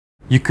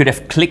You could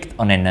have clicked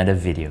on another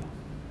video.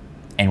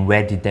 And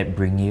where did that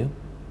bring you?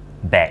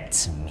 Back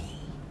to me.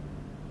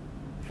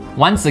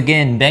 Once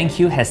again,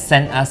 BenQ has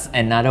sent us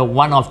another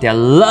one of their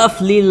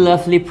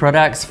lovely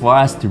products for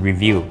us to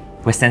review.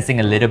 We're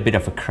sensing a little bit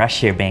of a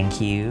crush here,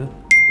 BenQ.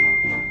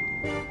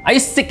 Are you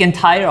sick and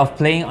tired of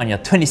playing on your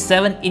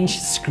 27-inch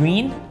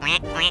screen?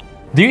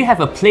 Do you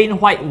have a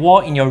plain white wall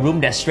in your room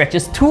that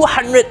stretches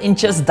 200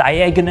 inches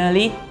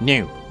diagonally?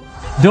 No.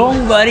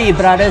 Don't worry,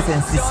 brothers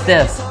and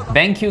sisters.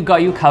 BenQ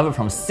got you covered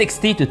from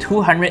 60 to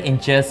 200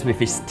 inches with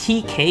its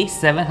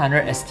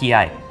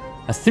TK700Sti,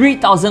 a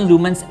 3000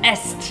 lumens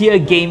S-tier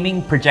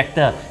gaming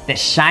projector that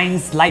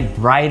shines light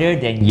brighter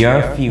than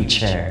your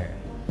future.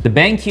 The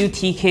BenQ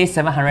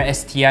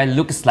TK700Sti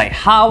looks like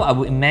how I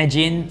would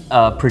imagine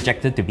a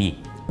projector to be.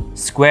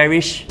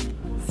 Squarish,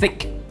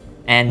 thick,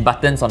 and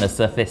buttons on the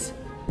surface.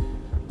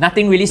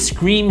 Nothing really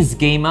screams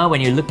gamer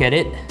when you look at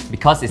it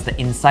because it's the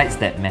insides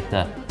that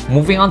matter.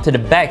 Moving on to the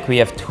back, we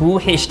have two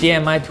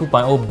HDMI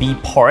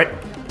 2.0B port,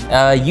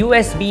 a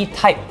USB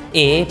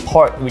Type-A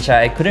port which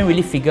I couldn't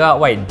really figure out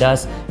what it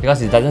does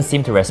because it doesn't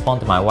seem to respond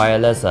to my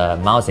wireless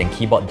mouse and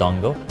keyboard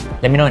dongle.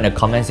 Let me know in the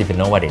comments if you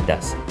know what it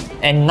does.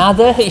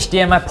 Another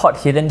HDMI port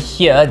hidden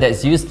here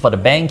that's used for the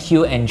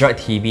BenQ Android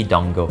TV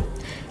dongle.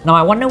 Now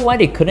I wonder why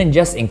they couldn't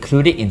just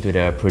include it into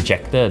the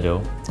projector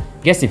though.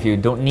 Guess if you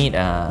don't need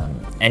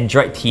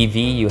Android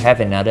TV, you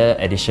have another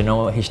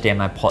additional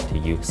HDMI port to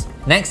use.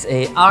 Next,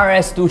 a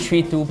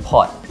RS232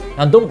 port.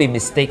 Now don't be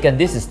mistaken,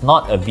 this is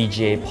not a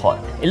VGA port.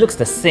 It looks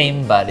the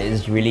same, but it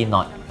is really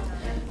not.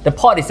 The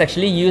port is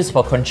actually used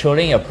for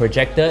controlling your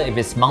projector if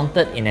it's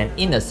mounted in an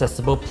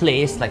inaccessible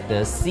place like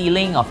the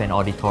ceiling of an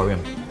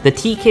auditorium. The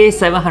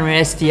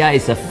TK700Sti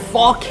is a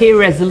 4K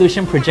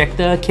resolution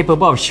projector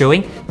capable of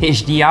showing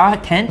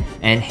HDR10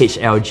 and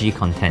HLG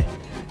content.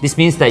 This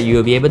means that you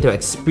will be able to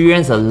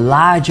experience a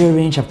larger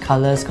range of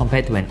colors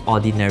compared to an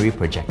ordinary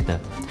projector.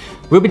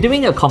 We'll be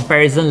doing a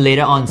comparison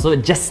later on, so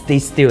just stay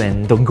still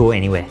and don't go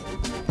anywhere.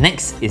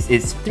 Next is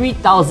its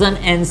 3000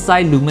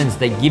 ANSI Lumens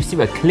that gives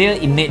you a clear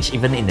image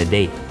even in the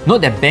day.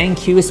 Note that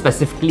BenQ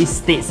specifically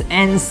states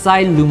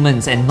ANSI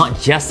Lumens and not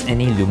just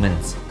any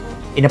lumens.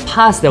 In the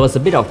past, there was a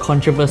bit of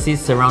controversy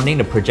surrounding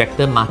the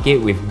projector market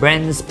with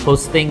brands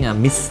posting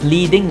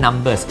misleading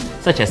numbers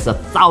such as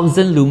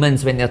 1000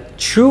 lumens when their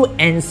true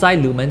ANSI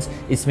lumens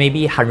is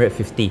maybe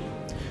 150.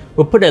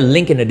 We'll put a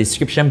link in the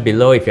description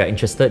below if you're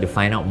interested to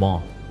find out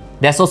more.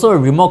 There's also a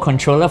remote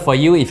controller for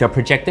you if your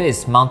projector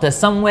is mounted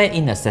somewhere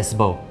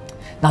inaccessible.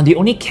 Now the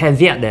only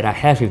caveat that I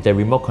have with the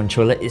remote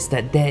controller is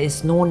that there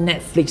is no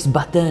Netflix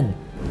button.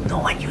 No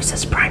one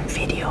uses Prime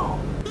Video.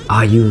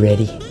 Are you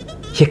ready?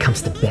 Here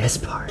comes the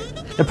best part.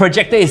 The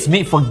projector is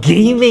made for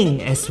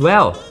gaming as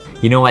well.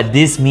 You know what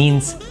this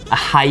means? A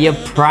higher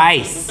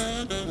price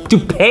to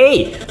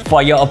pay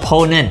for your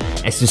opponent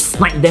as you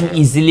snipe them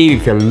easily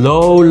with your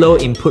low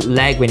input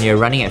lag when you're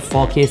running at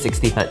 4K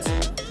 60Hz.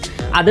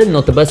 Other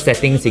notable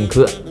settings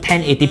include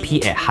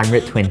 1080p at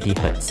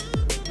 120Hz.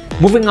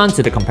 Moving on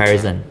to the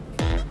comparison.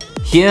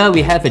 Here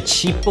we have a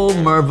cheapo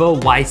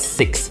Mirval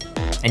Y6.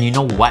 And you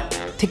know what?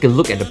 Take a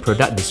look at the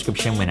product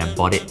description when I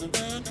bought it.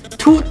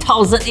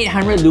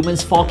 2800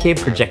 lumens 4K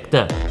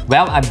projector.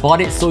 Well, I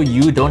bought it so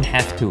you don't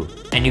have to.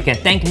 And you can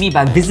thank me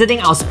by visiting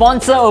our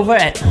sponsor over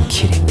at... I'm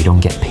kidding, we don't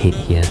get paid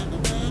here.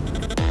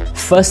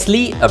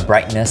 Firstly, a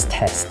brightness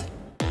test.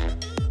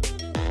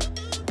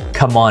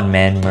 Come on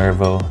man,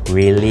 Mirval,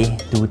 really?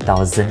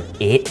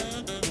 2008?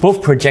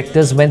 Both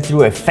projectors went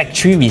through a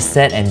factory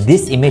reset and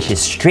this image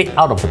is straight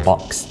out of the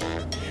box.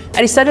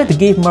 I decided to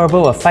give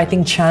Mirval a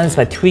fighting chance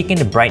by tweaking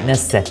the brightness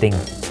setting.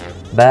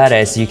 But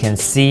as you can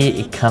see,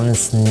 it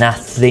comes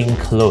nothing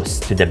close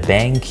to the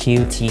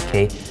BenQ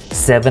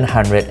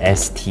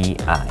TK700Sti.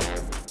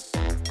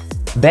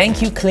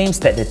 BenQ claims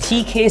that the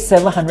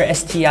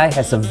TK700Sti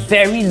has a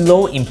very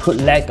low input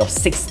lag of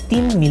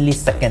 16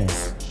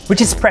 milliseconds, which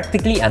is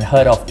practically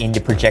unheard of in the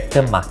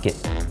projector market.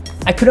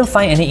 I couldn't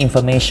find any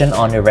information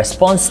on the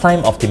response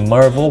time of the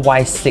Mirval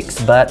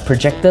Y6, but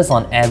projectors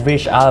on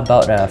average are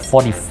about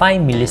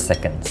 45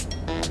 milliseconds.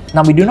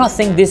 Now, we do not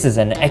think this is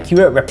an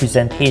accurate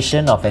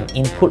representation of an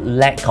input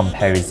lag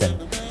comparison,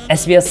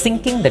 as we are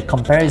syncing the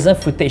comparison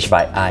footage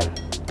by eye.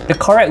 The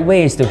correct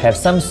way is to have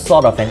some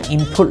sort of an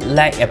input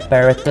lag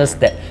apparatus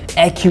that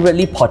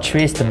accurately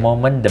portrays the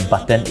moment the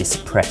button is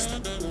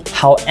pressed.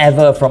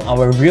 However, from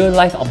our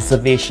real-life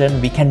observation,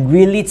 we can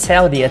really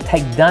tell the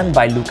attack done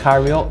by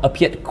Lucario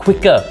appeared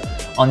quicker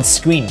on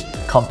screen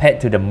compared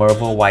to the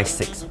Mirval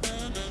Y6.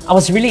 I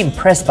was really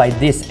impressed by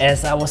this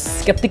as I was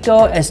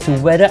skeptical as to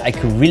whether I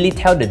could really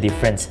tell the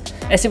difference,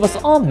 as it was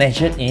all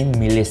measured in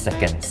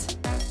milliseconds.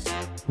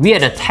 We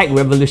at the Tech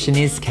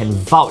Revolutionists can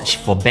vouch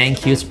for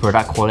BenQ's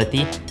product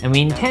quality, and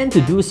we intend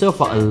to do so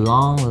for a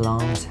long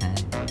time.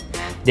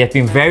 They have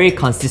been very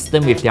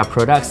consistent with their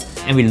products,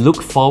 and we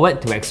look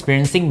forward to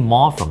experiencing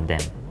more from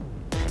them.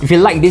 If you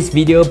like this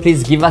video,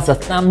 please give us a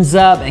thumbs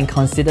up and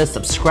consider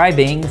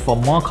subscribing for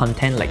more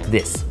content like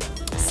this.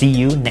 See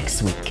you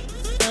next week.